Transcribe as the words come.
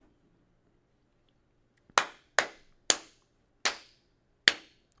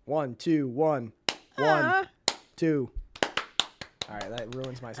1, 2, 1. 1, 2. All right, that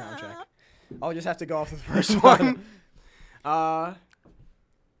ruins my sound check. I'll just have to go off the first one.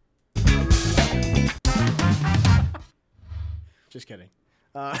 Just kidding.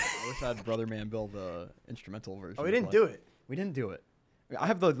 I wish I had Brother Man Bill the instrumental version. Oh, we didn't do it. We didn't do it. I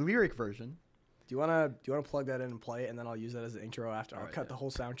have the lyric version. Do you wanna plug that in and play it, and then I'll use that as the intro after? I'll cut the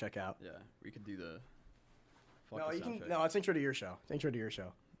whole sound check out. Yeah, we could do the. No, you can. No, it's intro to your show. It's intro to your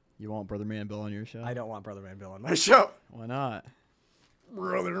show. You want Brother Man Bill on your show? I don't want Brother Man Bill on my show. Why not?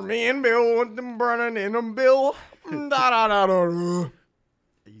 Brother Man Bill with them burning in a bill. Da da da da.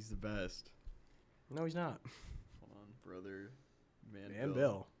 He's the best. No, he's not. Hold on, Brother Man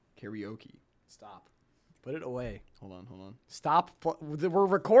Bill. Karaoke. Stop. Put it away. Hold on. Stop. We're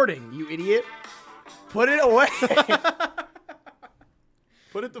recording, you idiot. Put it away.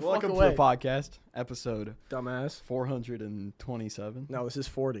 Put it the fuck away. Welcome to the podcast, episode dumbass. 427. No, this is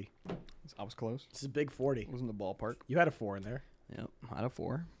 40. I was close. This is big 40. It was in the ballpark. You had a 4 in there. Yep, I had a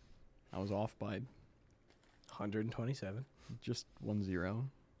 4. I was off by 127. just 1-0.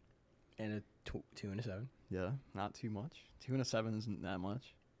 And a 2 and a 7. Yeah, not too much. 2 and a 7 isn't that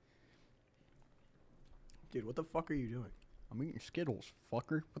much. Dude, what the fuck are you doing? I'm eating Skittles,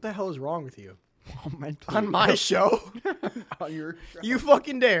 fucker. What the hell is wrong with you? On my show? On your show. You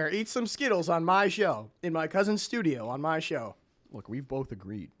fucking dare eat some Skittles on my show. In my cousin's studio on my show. Look, we've both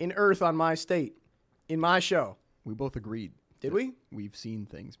agreed. In Earth on my state. In my show. We both agreed. Did we? We've seen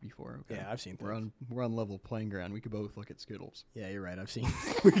things before. Okay? Yeah, I've seen things. We're on level playing ground. We could both look at Skittles. Yeah, you're right. I've seen.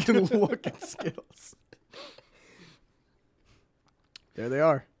 We can look at Skittles. There they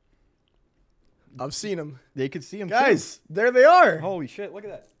are. I've seen them. They could see them, guys. Too. There they are. Holy shit! Look at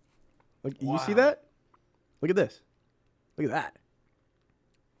that. Look, wow. You see that? Look at this. Look at that.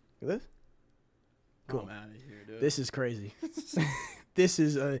 Look at this. Cool. I'm out of here, dude. This is crazy. This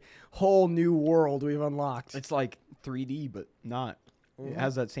is a whole new world we've unlocked. It's like 3D, but not. Mm-hmm. It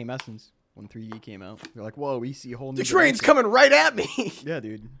has that same essence when 3D came out. You're like, whoa, we see a whole new. The train's coming right at me. Yeah,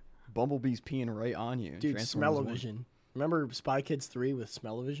 dude. Bumblebee's peeing right on you. Dude, smell-o-vision. Remember Spy Kids 3 with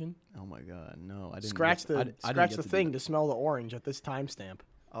smell-o-vision? Oh my god, no! I didn't scratch the thing to smell the orange at this timestamp.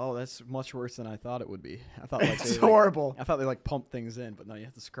 Oh, that's much worse than I thought it would be. I thought like it's horrible. I thought they like pumped things in, but no, you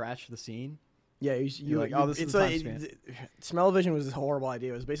have to scratch the scene. Yeah, you like, oh, this is the timestamp. Smell-o-vision was this horrible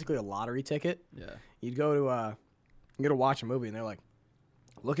idea. It was basically a lottery ticket. Yeah, you'd go to watch a movie, and they're like,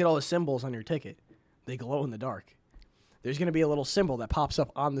 look at all the symbols on your ticket. They glow in the dark. There's gonna be a little symbol that pops up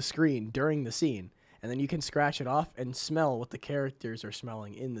on the screen during the scene. And then you can scratch it off and smell what the characters are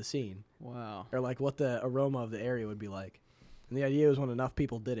smelling in the scene. Wow. Or like what the aroma of the area would be like. And the idea was when enough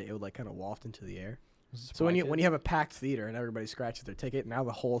people did it, it would like kind of waft into the air. So when you have a packed theater and everybody scratches their ticket, now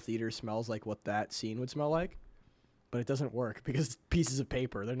the whole theater smells like what that scene would smell like. But it doesn't work because it's pieces of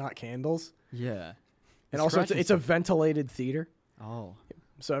paper. They're not candles. Yeah. And also it's a ventilated theater. Oh.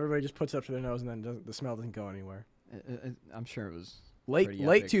 So everybody just puts it up to their nose and then the smell doesn't go anywhere. I'm sure it was... Late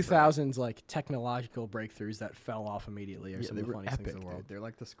 2000s, like technological breakthroughs that fell off immediately are some of the funniest things in the world. Dude. They're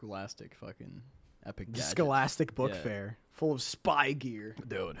like the Scholastic fucking epic. The Scholastic book fair full of spy gear,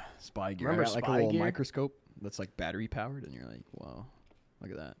 dude. Spy gear. Remember I got, like spy a little gear? microscope that's like battery powered, and you're like, wow,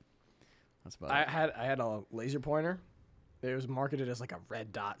 look at that. That's about. I had a laser pointer. It was marketed as like a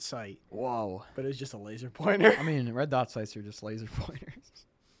red dot sight. Whoa! But it was just a laser pointer. I mean, red dot sights are just laser pointers.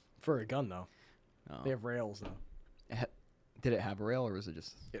 For a gun though. Oh. They have rails though. Did it have a rail, or was it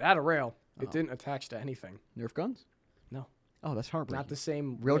just... It had a rail. Oh. It didn't attach to anything. Nerf guns? No. Oh, that's heartbreaking. Not the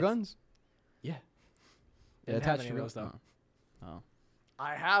same... Real guns? Yeah. It attached to those, though. Oh.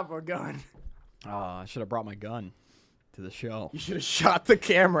 I have a gun. Oh, I should have brought my gun to the show. You should have shot the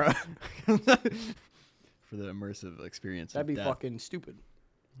camera. For the immersive experience. That'd be fucking stupid.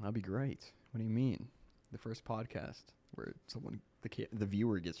 That'd be great. What do you mean? The first podcast where the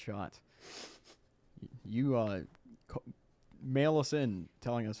viewer gets shot. You, mail us in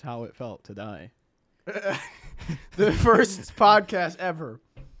telling us how it felt to die. The first podcast ever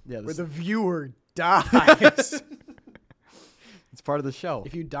where the viewer dies. It's part of the show.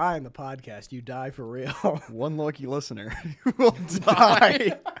 If you die in the podcast, you die for real. One lucky listener will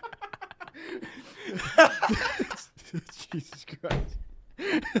die. Jesus Christ.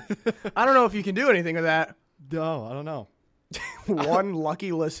 I don't know if you can do anything with that. No, I don't know. One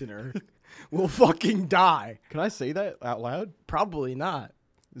lucky listener will fucking die. Can I say that out loud? Probably not.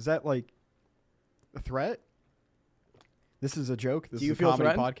 Is that like a threat? This is a joke? This is a feel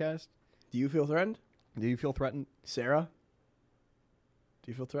comedy threatened? podcast? Do you feel threatened? Do you feel threatened? Sarah?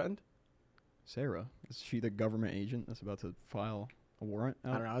 Do you feel threatened? Sarah? Is she the government agent that's about to file a warrant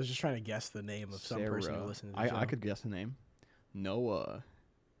out? I don't know. I was just trying to guess the name of some person who listens to the show. I could guess the name. Noah.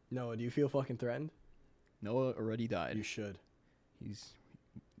 Noah, do you feel fucking threatened? Noah already died. You should. He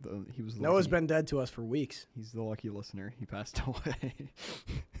was. Noah's lucky. been dead to us for weeks. He's the lucky listener. He passed away.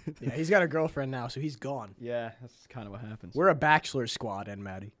 Yeah, he's got a girlfriend now, so he's gone. Yeah, that's kind of what happens. We're a bachelor squad, and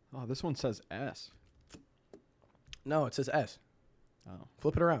Maddie. Oh, this one says S. No, it says S. Oh.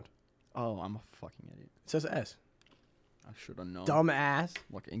 Flip it around. Oh, I'm a fucking idiot. It says S. I should have known. Dumb ass.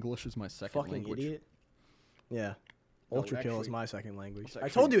 Look, English is my second Fucking language. idiot. Yeah. No, Ultra Kill is actually- my second language. it's I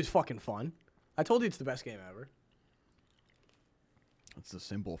actually- told you it's fucking fun. I told you it's the best game ever. It's the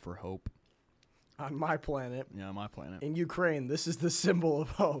symbol for hope. On my planet, Yeah, my planet. in Ukraine, this is the symbol of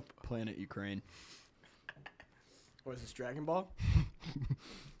hope. Planet Ukraine. What is this, Dragon Ball?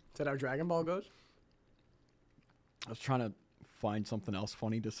 Is that how Dragon Ball goes? I was trying to find something else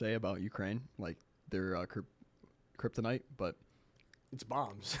funny to say about Ukraine, like their kryptonite, but It's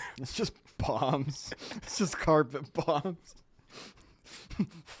bombs. it's just bombs. It's just carpet bombs.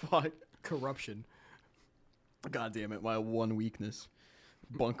 Fuck. Corruption. God damn it, my one weakness.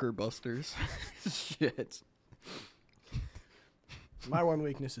 Bunker busters. Shit. My one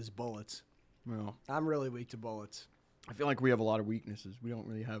weakness is bullets. Well, I'm really weak to bullets. I feel like we have a lot of weaknesses. We don't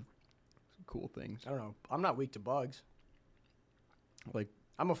really have cool things. I don't know. I'm not weak to bugs. Like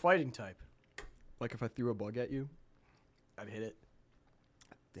I'm a fighting type. if I threw a bug at you, I'd hit it.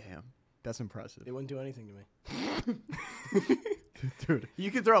 damn, that's impressive. It wouldn't do anything to me. Dude,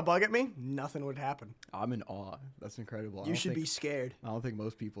 You could throw a bug at me, nothing would happen. I'm in awe. That's incredible. You should be scared. I don't think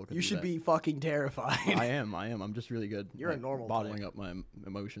most people could You do should that. be fucking terrified. I am. I'm just really good. You're a at normal bottling type. up my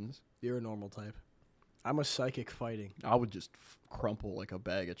emotions. You're a normal type. I'm a psychic fighting. I would just crumple like a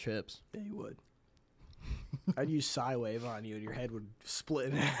bag of chips. Yeah, you would. I'd use Psywave on you and your head would split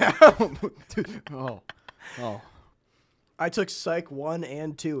in half. Oh. I took Psych 1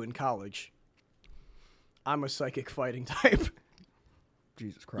 and 2 in college. I'm a psychic fighting type.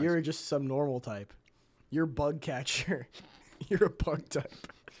 Jesus Christ. You're just some normal type. You're bug catcher. You're a bug type.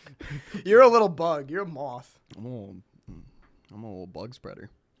 You're a little bug. You're a moth. I'm a little bug spreader.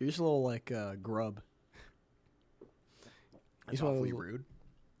 You're just a little like grub. That's He's one of awfully those- rude.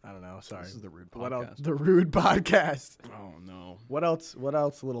 I don't know. Sorry. This is the rude What else? podcast. The rude podcast. Oh no. What else? What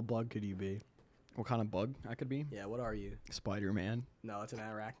else? Little bug could you be? What kind of bug I could be? Yeah. What are you? Spider-Man. No, it's an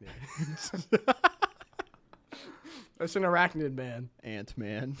arachnid. That's an arachnid, man.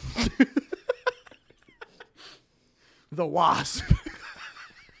 Ant-Man. The wasp.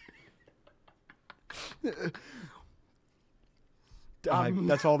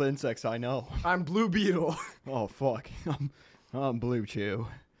 That's all the insects I know. I'm blue beetle. Oh fuck. I'm Blue Chew.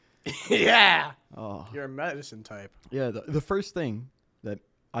 Yeah. Oh. You're a medicine type. Yeah, the first thing that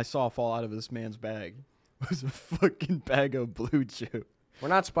I saw fall out of this man's bag was a fucking bag of Blue Chew. We're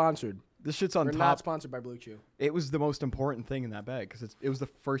not sponsored. This shit's on We're top. not sponsored by Blue Chew. It was the most important thing in that bag because it was the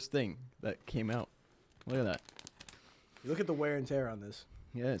first thing that came out. Look at that. You look at the wear and tear on this.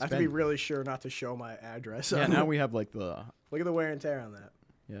 Yeah, I it's have to be really sure not to show my address. yeah, now we have like the Look at the wear and tear on that.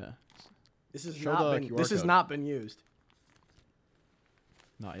 yeah. This has Show not the been. QR This has code. not been used.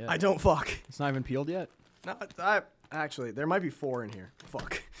 Not yet. I don't fuck. It's not even peeled yet. No, actually there might be 4 in here.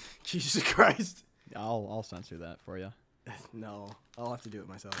 Fuck. Jesus Christ. I'll censor that for you. No, I'll have to do it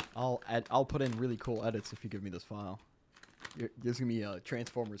myself. I'll put in really cool edits if you give me this file. There's gonna be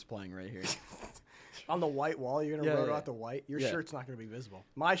Transformers playing right here. On the white wall, you're gonna Yeah, roto yeah. out the white. Your Yeah. shirt's not gonna be visible.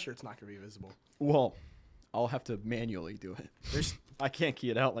 My shirt's not gonna be visible. Well, I'll have to manually do it. There's. I can't key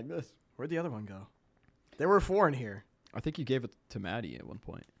it out like this. Where'd the other one go? There were 4 in here. I think you gave it to Maddie at one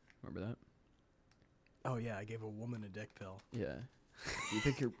point. Remember that? Oh yeah, I gave a woman a dick pill. Yeah. Do you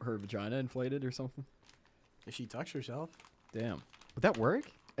think her vagina inflated or something? If she touched herself. Damn. Would that work?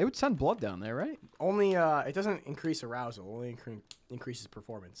 It would send blood down there, right? Only it doesn't increase arousal. Only increases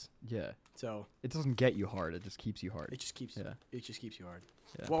performance. Yeah. So It doesn't get you hard. It just keeps you hard. it just keeps. Yeah. It just keeps you hard.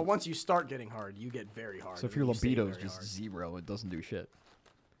 Yeah. Well, once you start getting hard, you get very hard. So if and your then you stay libido is very just hard. 0, it doesn't do shit.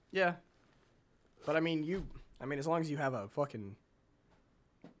 Yeah. But I mean, as long as you have a fucking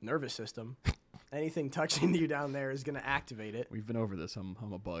nervous system, anything touching you down there is gonna activate it. We've been over this. I'm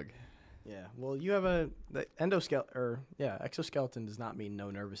a bug. Yeah. Well, you have the exoskeleton does not mean no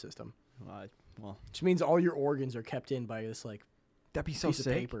nervous system. Well, Which means all your organs are kept in by this like that'd be so piece of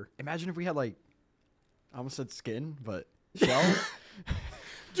sick. paper. Imagine if we had like, I almost said skin, but shell.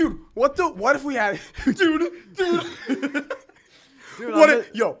 Dude, what if we had dude Dude,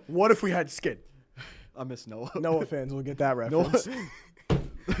 what if we had skin? I miss Noah. Noah fans will get that Noah. reference.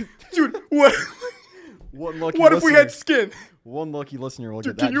 Dude, what One lucky what if we had listener- skin? One lucky listener will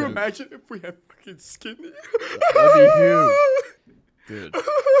Dude, get that can you joke. imagine if we had fucking skin? That'd be huge. Dude.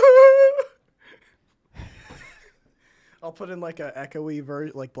 I'll put in like a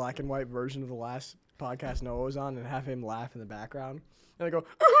echoey like black and white version of the last podcast Noah was on and have him laugh in the background. And I go.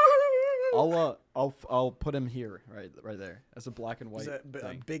 I'll put him here, right there, as a black and white a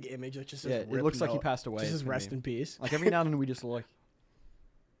thing. big image that just says. Yeah, it looks like he passed away. Just says rest in peace. Like every now and then we just look.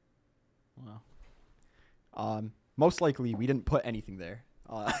 Wow. Most likely we didn't put anything there.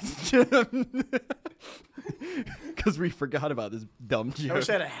 Because we forgot about this dumb joke. I wish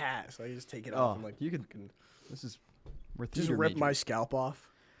I had a hat, so I could just take it off. And you could. This is. We're just rip my scalp off.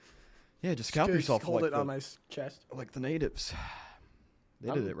 Yeah, just scalp yourself. Hold it on my chest. Like the natives. They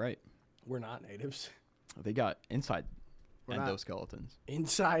did it right. We're not natives. They got inside endoskeletons.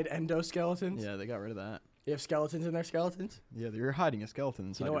 Inside endoskeletons? Yeah, they got rid of that. They have skeletons in their skeletons? Yeah, they're hiding a skeleton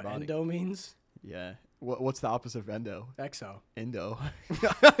inside your body. You know what endo means? Yeah. What's the opposite of endo? Exo. Endo.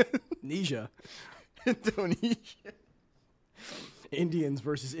 Nesia. Indonesia. Indians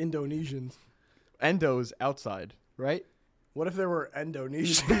versus Indonesians. Endo's outside, right? What if there were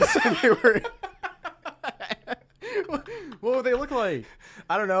Indonesians and they were... What would they look like?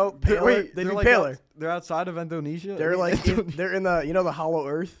 I don't know. Paler. They'd be paler. They're outside of Indonesia? They're like they're in the the Hollow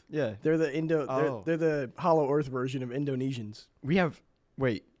Earth? Yeah. They're the they're the Hollow Earth version of Indonesians. We have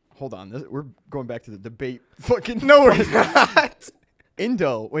hold on. We're going back to the debate. Fucking no, we're not.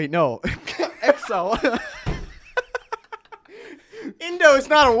 Indo. Wait, no. Exo. Indo is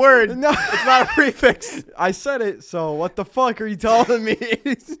not a word. No, it's not a prefix. I said it, so what the fuck are you telling me?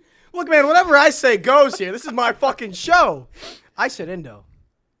 Look, man, whatever I say goes here. This is my fucking show. I said Indo.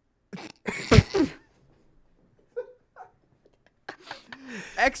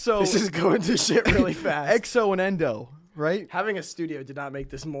 Exo. This is going to shit really fast. Exo and endo, right? Having a studio did not make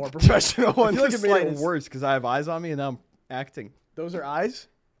this more professional. I feel like it made it worse because I have eyes on me and now I'm acting. Those are eyes?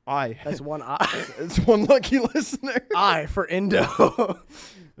 Eye. That's one eye. It's one lucky listener. I for Indo.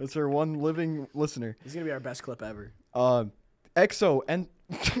 That's our one living listener. This is going to be our best clip ever. Exo and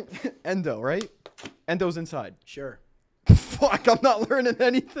endo, right? Endo's inside. Sure. Fuck, I'm not learning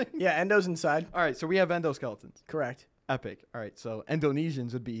anything. Yeah, Endo's inside. All right, so we have endoskeletons. Correct. Epic. All right, so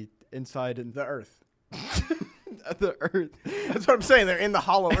Indonesians would be inside in the Earth. The Earth. That's what I'm saying. They're in the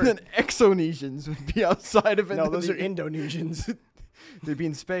Hollow Earth. And then Exonesians would be outside of Indonesia. No, those are Indonesians. They'd be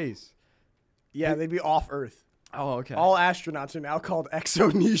in space. Yeah, they'd be off Earth. Oh, okay. All astronauts are now called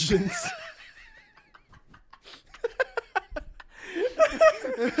Exonesians.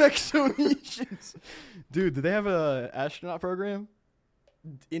 Exonesians. Dude, do they have a astronaut program?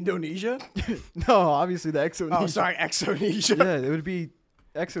 Indonesia? No, obviously the Exonesia. Oh, sorry, Exonesia. Yeah, it would be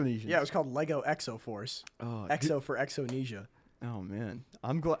Exonesians. Yeah, it was called Lego Exo Force. Oh, Exo for Exonesia. Oh man,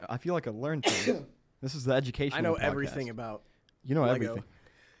 I'm glad. I feel like I learned things. This is the education. I know everything about. You know Lego.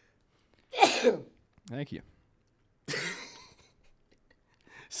 Everything. Thank you.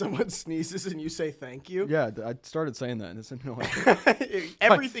 Someone sneezes and you say thank you? Yeah, I started saying that and it's annoying.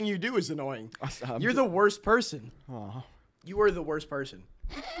 Everything you do is annoying. You're the worst person. Aw. You are the worst person.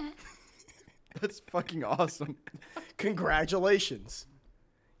 That's fucking awesome. Congratulations.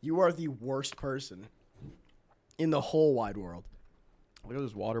 You are the worst person in the whole wide world. Look at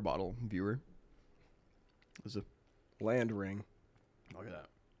this water bottle, viewer. There's a land ring. Look at that.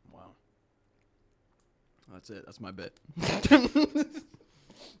 Wow. That's it. That's my bit.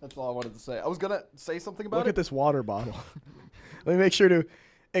 That's all I wanted to say. I was going to say something about Look at this water bottle. Let me make sure to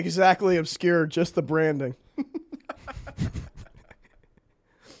exactly obscure just the branding.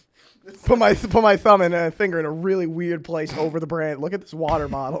 Put my thumb and finger in a really weird place over the brand. Look at this water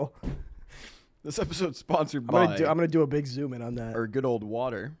bottle. This episode's sponsored by... I'm gonna do a big zoom in on that. Our good old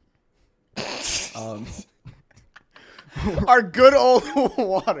water. Our good old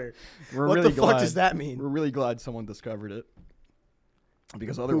water. What really the fuck does that mean? We're really glad someone discovered it.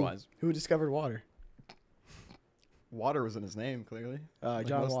 Because otherwise... Who discovered water? Water was in his name, clearly.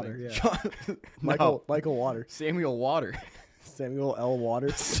 John Water, yeah. Michael Water. Samuel Water. Samuel L.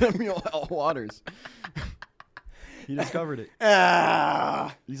 Waters. Samuel L. Waters. He discovered it.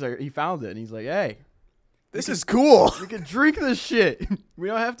 He's like, he found it, and he's like, hey. This is cool. We can drink this shit. We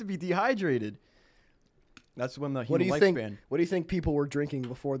don't have to be dehydrated. That's when the human lifespan. What do you think people were drinking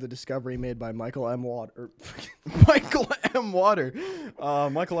before the discovery made by Michael M. Water? Michael M. Water.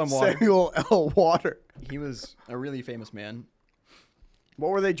 Michael M. Water. Samuel L. Water. He was a really famous man. What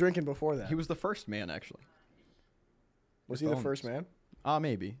were they drinking before that? He was the first man, actually. Was he the first man?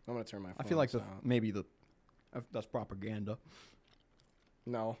 Maybe. I'm going to turn my phone I feel like that's propaganda.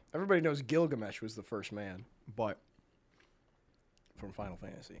 No. Everybody knows Gilgamesh was the first man. But. From Final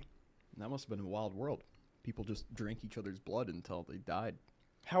Fantasy. That must have been a wild world. People just drank each other's blood until they died.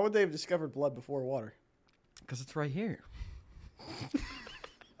 How would they have discovered blood before water? Because it's right here.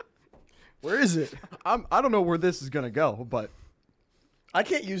 Where is it? I don't know where this is gonna go, but I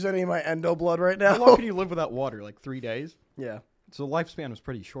can't use any of my endo blood right now. how long can you live without water? Like 3 days? Yeah. So the lifespan was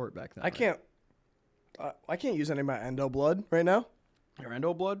pretty short back then. I can't use any of my endo blood right now. Your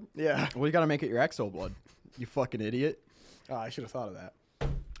endo blood? Yeah. Well, you gotta make it your exo blood. You fucking idiot. Oh, I should have thought of that.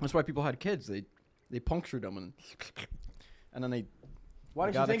 That's why people had kids. They punctured them and then they. Why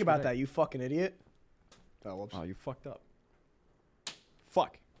did you think about that, you fucking idiot? Oh, whoops. Oh, you fucked up.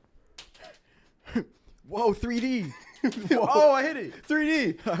 Fuck. Whoa, 3D. Oh, I hit it.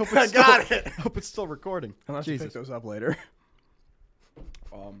 3D. I hope I got it. I hope it's still recording. I'm going to pick those up later.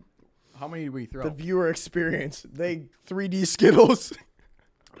 How many did we throw? The viewer experience. 3D Skittles.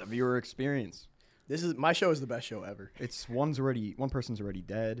 The viewer experience. My show is the best show ever. It's one person's already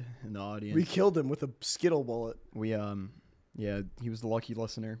dead in the audience. We killed him with a Skittle bullet. Yeah, he was the lucky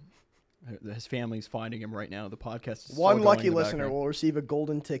listener. His family's finding him right now. The podcast is one still lucky going in the listener background. will receive a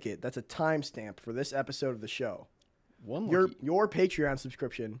golden ticket. That's a timestamp for this episode of the show. Your Your Patreon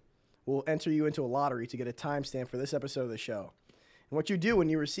subscription will enter you into a lottery to get a timestamp for this episode of the show. And what you do when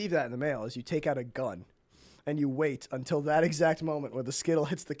you receive that in the mail is you take out a gun and you wait until that exact moment where the Skittle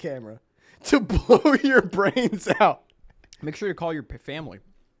hits the camera to blow your brains out. Make sure to call your family.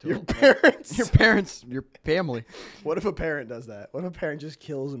 Your parents. Your parents. Your family. What if a parent does that? What if a parent just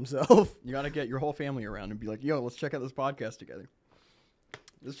kills himself? You got to get your whole family around and be like, yo, let's check out this podcast together.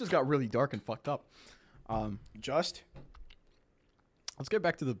 This just got really dark and fucked up. Just? Let's get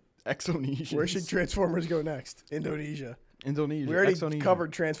back to the Exonesia. Where should Transformers go next? Indonesia. Indonesia. We already Exonesia.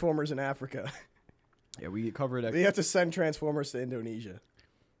 covered Transformers in Africa. Yeah, we covered We have to send Transformers to Indonesia.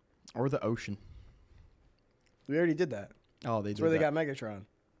 or the ocean. We already did that. Oh, That's where they got Megatron.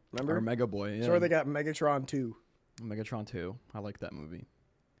 Remember? Or Mega Boy. Yeah. That's where they got Megatron 2. Megatron 2. I like that movie.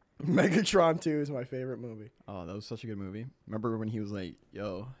 Megatron 2 is my favorite movie. Oh, that was such a good movie. Remember when he was like,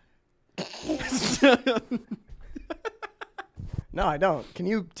 yo. No, I don't. Can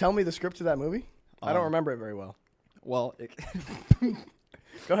you tell me the script to that movie? I don't remember it very well. Well,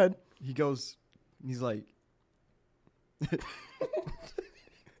 Go ahead. he goes, he's like,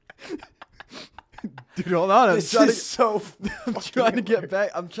 dude, hold on. This is so I'm trying to get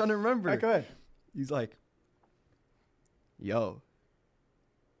back. I'm trying to remember. Right, go ahead. He's like, yo.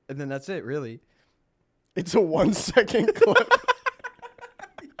 And then that's it, really. It's a 1 second clip.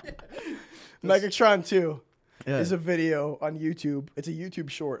 Megatron 2 is a video on YouTube. It's a YouTube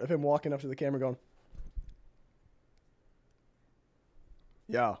short of him walking up to the camera going,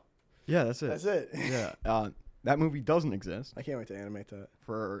 yeah. Yeah, that's it. That's it. Yeah. That movie doesn't exist I can't wait to animate that.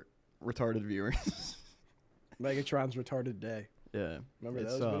 for retarded viewers. Megatron's Retarded Day. Yeah. Remember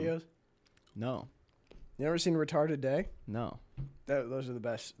It's, those videos? No. You ever seen Retarded Day? No. Those are the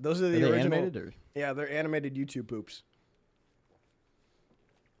best. Those are Are the they original. animated or? Yeah, they're animated YouTube poops.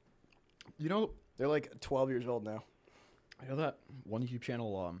 You know They're like 12 years old now. that one YouTube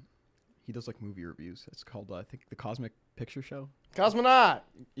channel, he does like movie reviews. It's called, I think, The Cosmic Picture Show. Cosmonaut!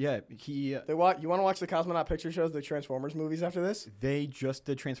 Yeah, you You want to watch the Cosmonaut picture shows, the Transformers movies after this? they just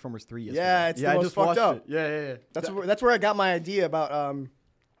did Transformers 3 yesterday. Yeah, it's the I most just fucked watched up. it. Yeah. That's where I got my idea about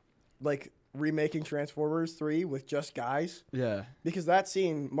like remaking Transformers 3 with just guys. Yeah. Because that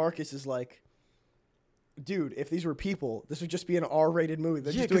scene, Marcus is like, dude, if these were people, this would just be an R-rated movie.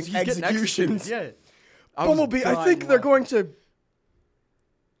 They're just doing executions. Yeah. Bumblebee, I think they're going to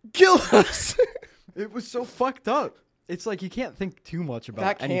kill us. It was so fucked up. It's like you can't think too much about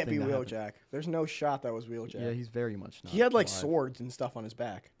That can't be anything that happened. Wheeljack. There's no shot that was Wheeljack. Yeah, he's very much not. He had like alive. swords and stuff on his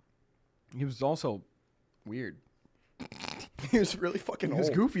back. He was also weird. He was really fucking He old. was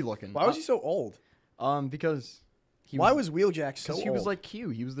goofy looking. Why was he so old? Because Why was Wheeljack so old? he was like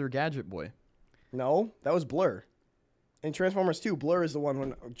Q. He was their gadget boy. No, that was Blur. In Transformers 2, Blur is the one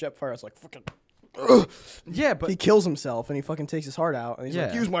when Jetfire's like fucking. Yeah, but He kills himself and he fucking takes his heart out and he's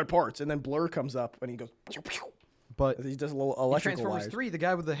like, Yeah. use my parts. And then Blur comes up and he goes, pew, pew. He does a little in electrical Transformers wires. 3, the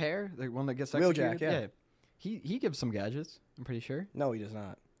guy with the hair, the one that gets Wheeljack, executed, yeah. he gives some gadgets. I'm pretty sure. No, he does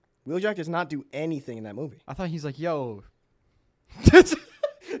not. Wheeljack does not do anything in that movie. I thought he's like, yo, just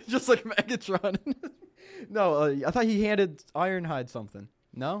like Megatron. No, I thought he handed Ironhide something.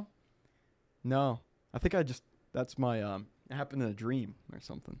 No. I think that's my it happened in a dream or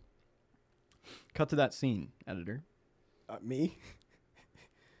something. Cut to that scene, editor. Me?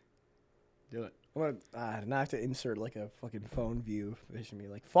 Do it. I'm gonna now I have to insert like a fucking phone view vision me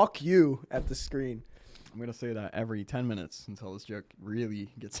like fuck you at the screen. I'm gonna say that every 10 minutes until this joke really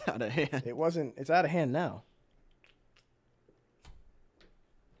gets out of hand. It's out of hand now.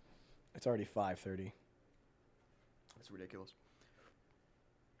 It's already 5:30. That's ridiculous.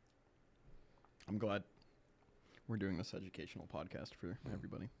 I'm glad we're doing this educational podcast for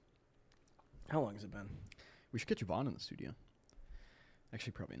everybody. How long has it been? We should get Javon in the studio.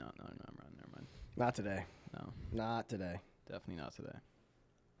 Actually, probably not. No, never mind. Not today. No, Not today. definitely not today.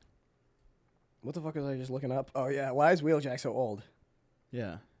 What the fuck was I just looking up? Oh, yeah. Why is Wheeljack so old?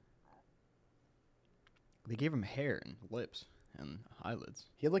 Yeah. They gave him hair and lips and eyelids.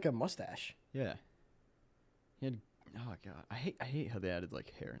 He had like a mustache. Yeah. He had. Oh god, I hate how they added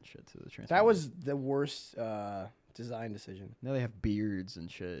like hair and shit to the Transformers. That was the worst design decision. Now they have beards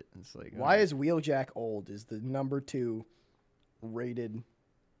and shit. It's like Why is Wheeljack old? Is the number 2 rated?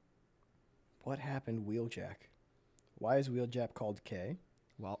 What happened, Wheeljack? Why is Wheeljack called K?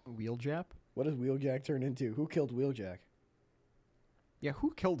 Wheeljap? What does Wheeljack turn into? Who killed Wheeljack? Yeah,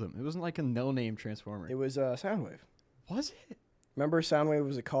 who killed him? It wasn't like a no-name Transformer. It was Soundwave. Was it? Remember, Soundwave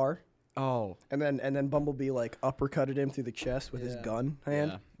was a car, Oh. and then Bumblebee like uppercutted him through the chest with his gun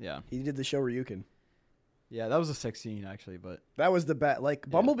hand. Yeah. He did the Shoryuken. Yeah, that was a sex scene actually, but That was the best. Like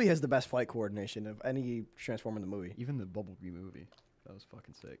Bumblebee has the best fight coordination of any Transformer in the movie. even the Bumblebee movie, that was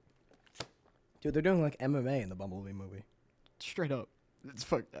fucking sick. Dude, they're doing like MMA in the Bumblebee movie. Straight up. It's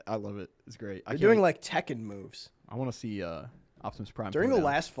I love it. It's great. They're doing like Tekken moves. I want to see Optimus Prime During come the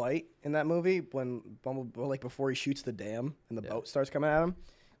down. last fight in that movie, when Bumblebee, like before he shoots the dam and the Yeah. boat starts coming at him,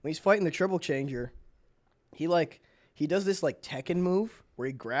 when he's fighting the Triple Changer, he does this like Tekken move where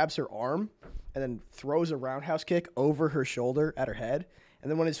he grabs her arm and then throws a roundhouse kick over her shoulder at her head,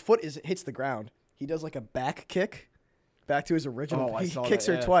 and then when his foot hits the ground, he does like a back kick back to his original. Oh, I he saw kicks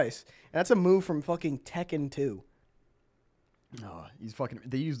that, her yeah. twice, and that's a move from fucking Tekken 2. No, he's fucking.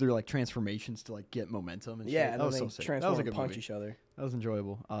 They use their like transformations to like get momentum and Yeah, shit. and That then was they so sick. transform That was a and good punch movie. each other. That was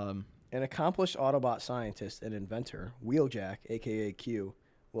enjoyable. An accomplished Autobot scientist and inventor, Wheeljack, a.k.a. Q,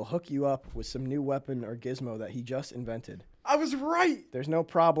 will hook you up with some new weapon or gizmo that he just invented. I was right. There's no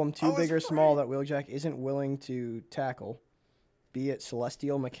problem too I was big or small that Wheeljack isn't willing to tackle, be it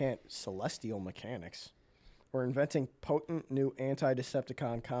celestial mechanics or inventing potent new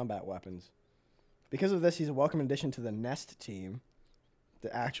anti-Decepticon combat weapons. Because of this, he's a welcome addition to the Nest team,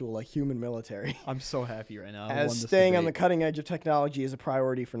 the actual like human military. I'm so happy right now. I won As this staying on the debate. cutting edge of technology is a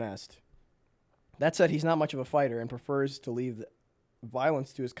priority for Nest. That said, he's not much of a fighter and prefers to leave the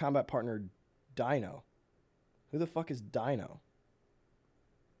violence to his combat partner, Dino. Who the fuck is Dino?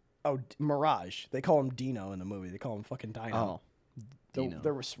 Oh, Mirage. They call him Dino in the movie. They call him fucking Dino. Oh, Dino.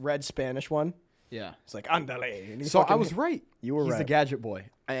 The red Spanish one. Yeah. It's like, andale. And he So I fucking- was right. You were He's right. the gadget boy,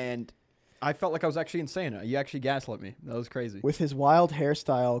 and I felt like I was actually insane. You actually gaslit me. That was crazy. With his wild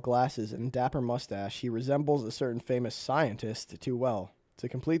hairstyle, glasses, and dapper mustache, he resembles a certain famous scientist too well. To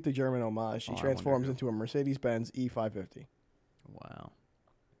complete the German homage, he Oh, I transforms wonder who. into a Mercedes-Benz E550. Wow.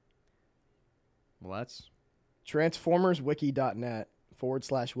 Well, that's TransformersWiki.net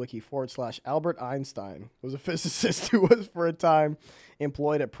 /wiki/Albert Einstein was a physicist who was for a time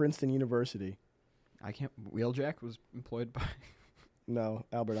employed at Princeton University. I can't. Wheeljack was employed by. No,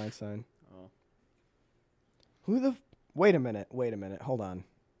 Albert Einstein. Oh. Wait a minute. Hold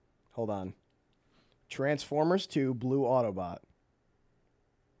on. Transformers 2 Blue Autobot.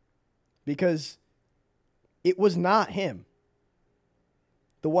 Because it was not him.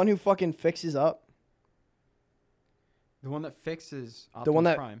 The one who fucking fixes up The one that fixes Optimus The one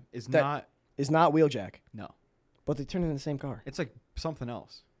that- Prime is that- not. is not Wheeljack. No, But they turned it in the same car. it's like something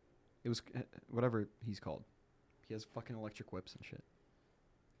else. It was whatever he's called. He has fucking electric whips and shit.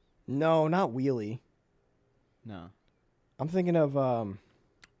 No, not Wheelie. No. I'm thinking of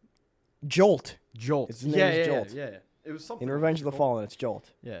Jolt. Jolt. His name is Jolt. Yeah. It was something. In Revenge of the electrical. Fallen, it's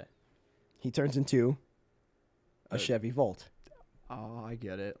Jolt. Yeah. He turns into a Uh, Chevy Volt. Oh, I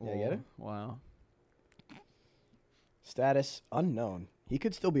get it. Yeah, you get it? Wow. Status unknown. He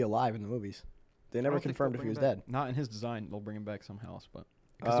could still be alive in the movies. They I never don't think confirmed they'll if he was bring him back. dead. Not in his design. They'll bring him back somehow else, but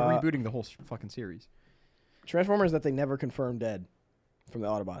because they're rebooting the whole fucking series. Transformers that they never confirmed dead from the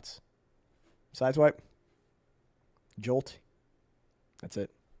Autobots. Sideswipe. Jolt. That's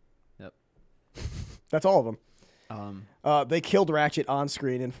it. Yep. That's all of them. They killed Ratchet on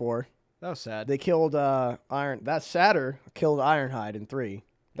screen in 4. That was sad. They killed Saturn killed Ironhide in 3.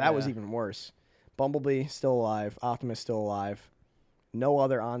 That was Yeah. even worse. Bumblebee still alive. Optimus still alive. No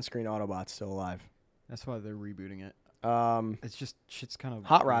other on-screen Autobots still alive. That's why they're rebooting it. It's just shit's kind of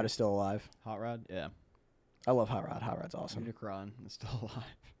Hot Rod is still alive. Hot Rod. Yeah. I love Hot Rod. Hot Rod's awesome. Unicron is still alive.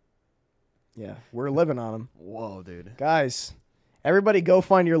 Yeah, we're living on him. Whoa, dude. Guys, everybody go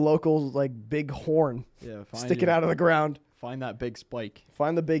find your local like big horn. Yeah. Stick it out of the ground. Find that big spike.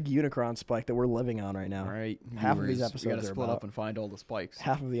 Find the big Unicron spike that we're living on right now. All right. Half of these viewers, episodes we gotta are split about- up and find all the spikes.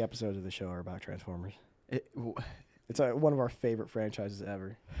 Half of the episodes of the show are about Transformers. It, It's one of our favorite franchises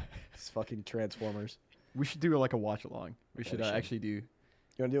ever. It's fucking Transformers. we should do like a watch along. We should we should. actually do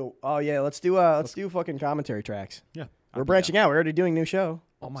You want to do? Oh yeah, let's do fucking commentary tracks. Yeah. We're branching out. We're already doing new show.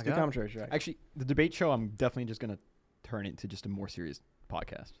 Oh my Let's do God. commentary track. Actually, the debate show, I'm definitely just gonna turn into just a more serious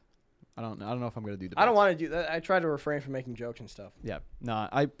podcast. I don't know if I'm gonna do debates. I don't want to do that. I try to refrain from making jokes and stuff. Yeah. Nah.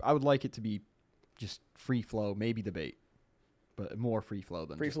 I would like it to be just free flow, maybe debate, but more free flow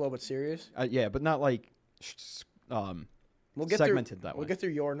than Free flow but serious. Yeah, but not like We'll get segmented through, that way. We'll get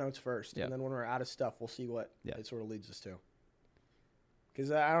through your notes first, Yeah. and then when we're out of stuff, we'll see what Yeah. it sort of leads us to.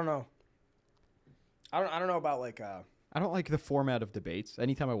 Because I don't know. I don't know about like. I don't like the format of debates.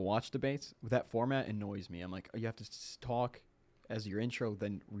 Anytime I watch debates, that format annoys me. I'm like, you have to talk as your intro,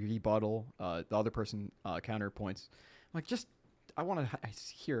 then rebuttal. The other person counterpoints. I'm like, just I want to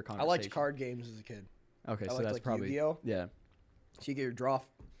hear a conversation. I liked card games as a kid. Okay, I so liked, that's like, probably Yu-Gi-Oh. Yeah. So you get your draw,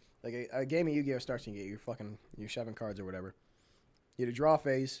 like a game of Yu-Gi-Oh starts and you get your 7 cards or whatever. You get a draw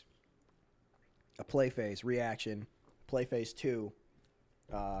phase, a play phase, reaction, play phase 2,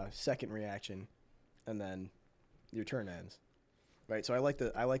 second reaction, and then your turn ends. Right. So I like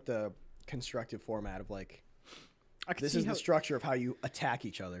the constructive format of like this is the structure of how you attack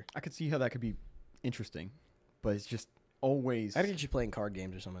each other. I could see how that could be interesting, but it's just always. I think you're playing card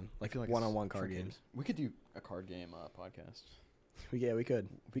games or something like one-on-one card games. We could do a card game podcast. Yeah, we could.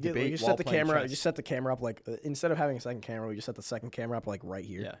 We Debate just while set the playing camera. chess. Just set the camera up like instead of having a second camera, we just set the second camera up like right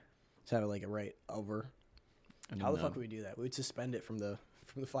here. Yeah. Just have it like right over. And How the then, fuck would we do that? We'd suspend it from the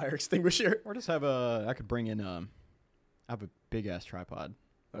fire extinguisher. Or just have I could bring in I have a big ass tripod.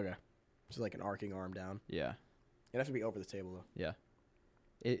 Okay. Just like an arcing arm down. Yeah. It'd have to be over the table though. Yeah.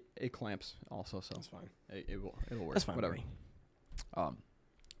 It clamps also, so That's fine. it'll work. That's fine. Whatever. Buddy.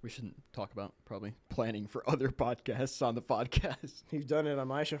 We shouldn't talk about probably planning for other podcasts on the podcast. You've done it on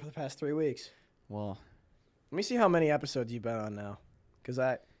my show for the past 3 weeks. Well, Let me see how many episodes you've been on now. Because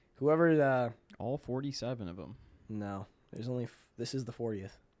all 47 of them. No. There's only... this is the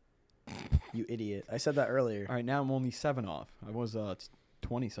 40th. You idiot. I said that earlier. All right, now I'm only 7 off. I was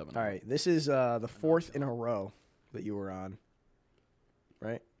 27. All right. This is the 4th in a row that you were on.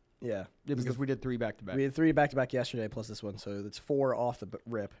 Right? Yeah. Yeah, because we did 3 back-to-back. We had 3 back-to-back yesterday plus this one, so it's 4 off the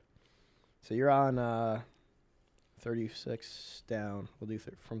rip. So you're on 36 down. We'll do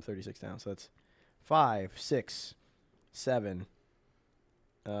from 36 down. So that's 5, 6, 7.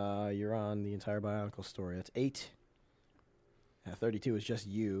 You're on the entire Bionicle story. That's 8. 32 is just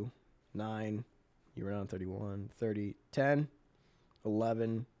you. 9. You were on 31. 30. 10.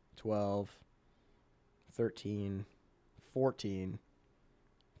 11. 12. 13. 14.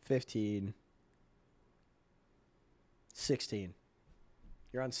 15. 16.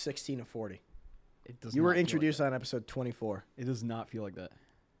 You're on 16 of 40. You were introduced on episode 24. It does not feel like that.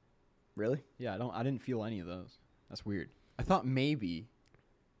 Really? Yeah, I didn't feel any of those. That's weird. I thought maybe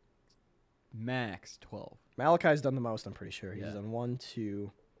max 12. Malachi's done the most, I'm pretty sure. He's Yeah. done 1,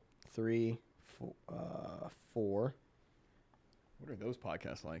 2, 3, 4. What are those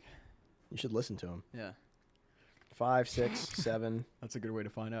podcasts like? You should listen to him. Yeah. 5, 6, 7. That's a good way to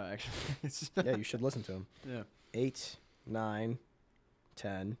find out, actually. Yeah, you should listen to him. Yeah. 8, 9,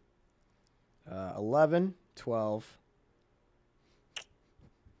 10, 11, 12,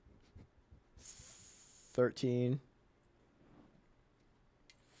 13,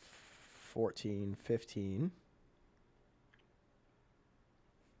 14, 15.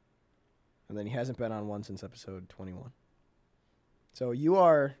 And then he hasn't been on one since episode 21. So you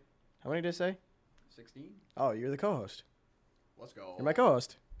are, how many did I say? 16? Oh, you're the co-host. Let's go. You're my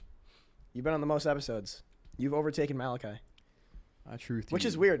co-host. You've been on the most episodes. You've overtaken Malachi. Truth. Which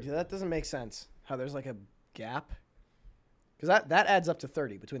is weird. That doesn't make sense. How there's like a gap. Because that adds up to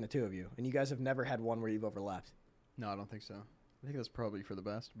 30 between the two of you. And you guys have never had one where you've overlapped. No, I don't think so. I think that's probably for the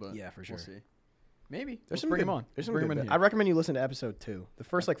best, but Yeah, for sure. we'll see. Maybe. There's Let's some bring good, him on. There's some Bring good him in bit. here. I recommend you listen to episode 2. The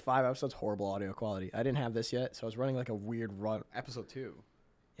first 5 episodes, horrible audio quality. I didn't have this yet, so I was running like a weird run. Episode 2.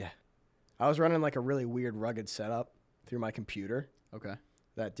 I was running like a really weird rugged setup through my computer Okay.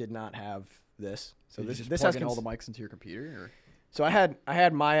 that did not have this. So So this just this plug has in all the mics into your computer, or So I had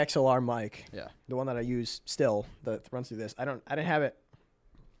my XLR mic, yeah. the one that I use still that runs through this. I didn't have it.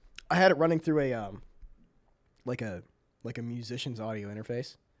 I had it running through a like a musician's audio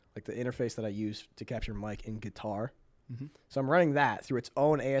interface, like the interface that I use to capture mic in guitar. Mm-hmm. So I'm running that through its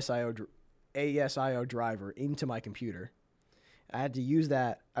own ASIO driver into my computer. I had to use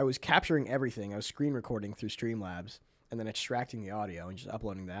that. I was capturing everything. I was screen recording through Streamlabs and then extracting the audio and just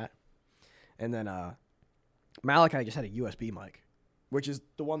uploading that. And then Malachi just had a USB mic, which is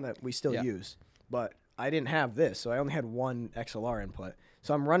the one that we still use. But I didn't have this, so I only had one XLR input.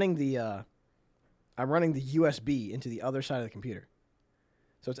 So I'm running the USB into the other side of the computer.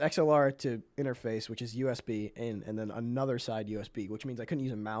 So it's XLR to interface, which is USB in, and then another side USB, which means I couldn't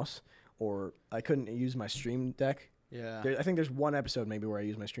use a mouse or I couldn't use my Stream Deck. Yeah. I think there's one episode maybe where I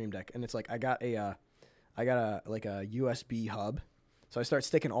use my Stream Deck, and it's like I got a USB hub. So I start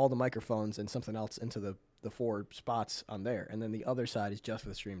sticking all the microphones and something else into the 4 spots on there, and then the other side is just for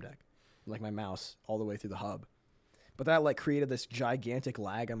the Stream Deck, like my mouse all the way through the hub. But that like created this gigantic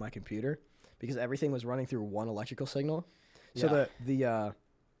lag on my computer because everything was running through one electrical signal. So the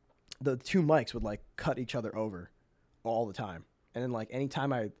 2 mics would like cut each other over all the time. And then like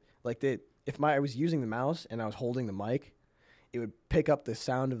anytime I was using the mouse and I was holding the mic, it would pick up the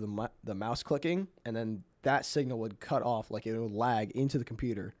sound of the mouse clicking, and then that signal would cut off, like it would lag into the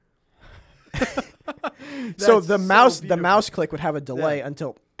computer. So the mouse click would have a delay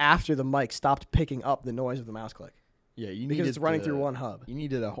until after the mic stopped picking up the noise of the mouse click. Yeah, because it's running through one hub. You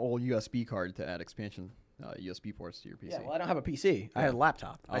needed a whole USB card to add expansion USB ports to your PC. Yeah, well, I don't have a PC. I had a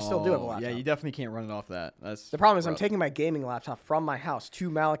laptop. I still do have a laptop. Yeah, you definitely can't run it off that. The problem is I'm taking my gaming laptop from my house to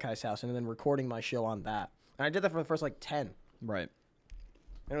Malachi's house and then recording my show on that. And I did that for the first like 10. Right.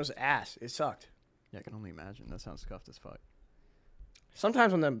 And it was ass. It sucked. Yeah, I can only imagine. That sounds scuffed as fuck.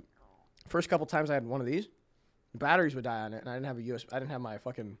 Sometimes when the first couple times I had one of these, the batteries would die on it, and I didn't have my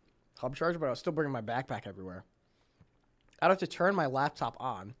fucking hub charger, but I was still bringing my backpack everywhere. I'd have to turn my laptop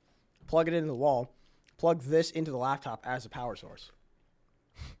on, plug it into the wall, plug this into the laptop as a power source.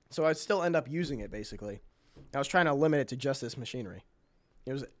 So I'd still end up using it, basically. I was trying to limit it to just this machinery.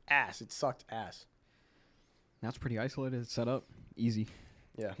 It was ass. It sucked ass. Now it's pretty isolated. It's set up. Easy.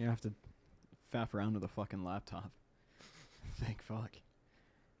 Yeah. You don't have to faff around with a fucking laptop. Thank fuck.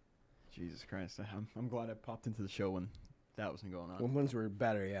 Jesus Christ. I'm glad I popped into the show when that wasn't going on. When ones were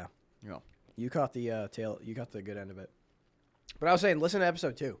better, yeah. Yeah. You caught the you got the good end of it. But I was saying, listen to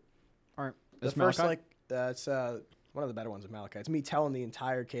episode 2. All right. The first, it's one of the better ones of Malachi. It's me telling the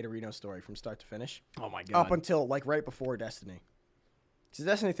entire Caterino story from start to finish. Oh, my God. Up until, like, right before Destiny. Because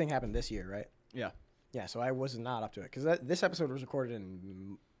the Destiny thing happened this year, right? Yeah. Yeah, so I was not up to it. Because this episode was recorded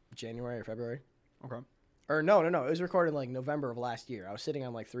in January or February. Okay. Or no. It was recorded in, like, November of last year. I was sitting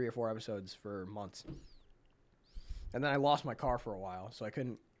on, like, 3 or 4 episodes for months. And then I lost my car for a while, so I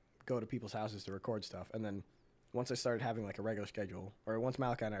couldn't go to people's houses to record stuff. And then once I started having, like, a regular schedule, or once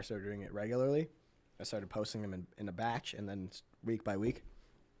Malachi and I started doing it regularly, I started posting them in a batch and then week by week.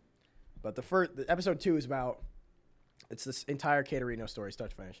 But the episode 2 is about, it's this entire Caterino story,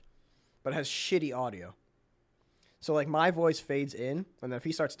 start to finish. But it has shitty audio. So, like, my voice fades in, and then if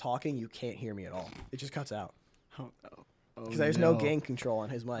he starts talking, you can't hear me at all. It just cuts out. Oh, no. Because there's no gain control on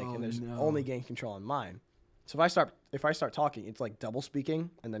his mic, and there's only gain control on mine. So if I start talking, it's like double speaking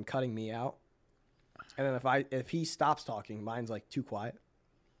and then cutting me out. And then if he stops talking, mine's like too quiet.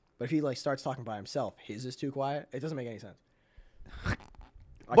 But if he like starts talking by himself, his is too quiet. It doesn't make any sense.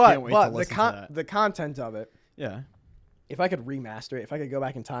 But the content of it, yeah. If I could remaster it, if I could go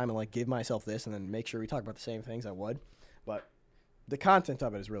back in time and like give myself this and then make sure we talk about the same things, I would. But the content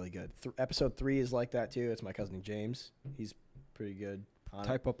of it is really good. Episode 3 is like that too. It's my cousin James. He's pretty good on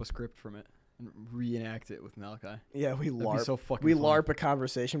Type up a script from it and reenact it with Malachi. Yeah, we That'd LARP. be so fucking we fun. LARP a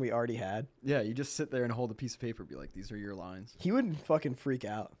conversation we already had. Yeah, you just sit there and hold a piece of paper and be like, these are your lines. He would fucking freak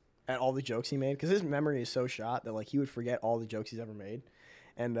out at all the jokes he made because his memory is so shot that like he would forget all the jokes he's ever made.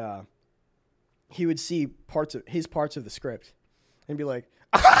 And he would see parts of the script and be like,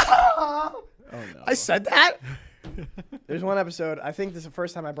 oh, no. I said that? There's one episode, I think this is the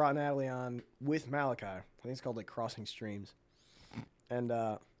first time I brought Natalie on with Malachi. I think it's called like Crossing Streams. And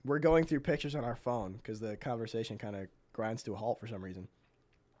we're going through pictures on our phone because the conversation kind of grinds to a halt for some reason.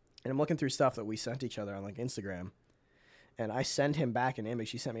 And I'm looking through stuff that we sent each other on like Instagram. And I send him back an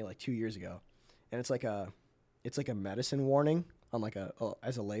image he sent me like 2 years ago. And it's like a medicine warning on like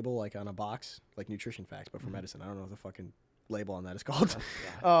as a label, like on a box, like nutrition facts, but for medicine. I don't know what the fucking label on that is called.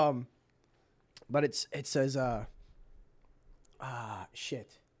 But it says,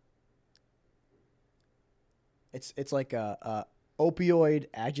 shit. It's like a opioid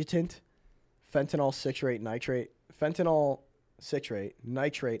adjutant, fentanyl citrate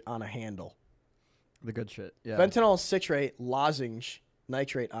nitrate on a handle. The good shit. Yeah. Fentanyl citrate lozenge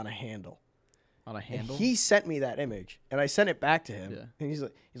nitrate on a handle. On a handle? And he sent me that image, and I sent it back to him. Yeah. And he's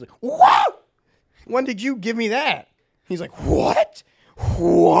like, what? When did you give me that? He's like, what?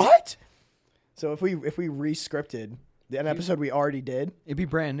 So if we re-scripted an episode we already did, it'd be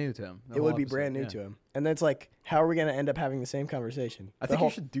brand new to him. It would be brand new to him. And then it's like, how are we going to end up having the same conversation? I think you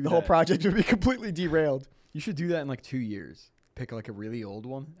should do that. The whole project would be completely derailed. You should do that in like 2 years. pick like a really old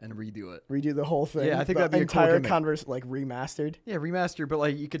one and redo it. Redo the whole thing. Yeah, I think the that'd be a cool entire gimmick. like remastered. Yeah, remaster, but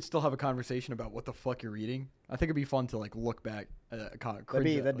like you could still have a conversation about what the fuck you're reading. I think it'd be fun to like look back at a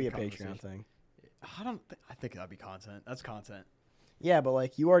That'd be a Patreon thing. I think that'd be content. That's content. Yeah, but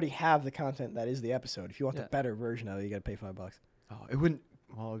like you already have the content that is the episode. If you want Yeah. the better version of it, you got to pay $5. Oh, it wouldn't.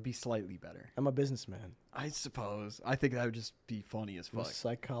 Well, it'd be slightly better. I'm a businessman. I suppose. I think that would just be funny as I'm a fuck.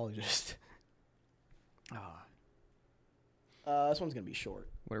 psychologist. Ah, This one's gonna be short.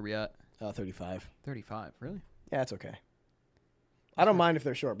 what are we at? 35. 35. Really? Yeah, it's okay. I don't mind if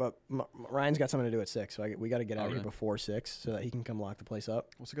they're short, but Ryan's got something to do at 6, so we got to get out of here before 6 so that he can come lock the place up.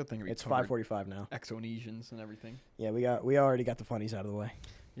 What's a good thing? It's 5:45 now. Exonesians and everything. Yeah, we already got the funnies out of the way.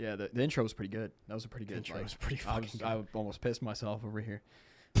 Yeah, the intro was pretty good. That was a pretty good intro like, was pretty fucking good. I almost pissed myself over here.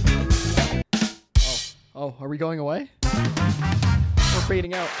 Oh, are we going away? We're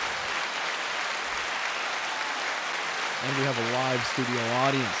fading out. And we have a live studio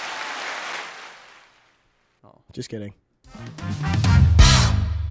audience. Oh. Just kidding.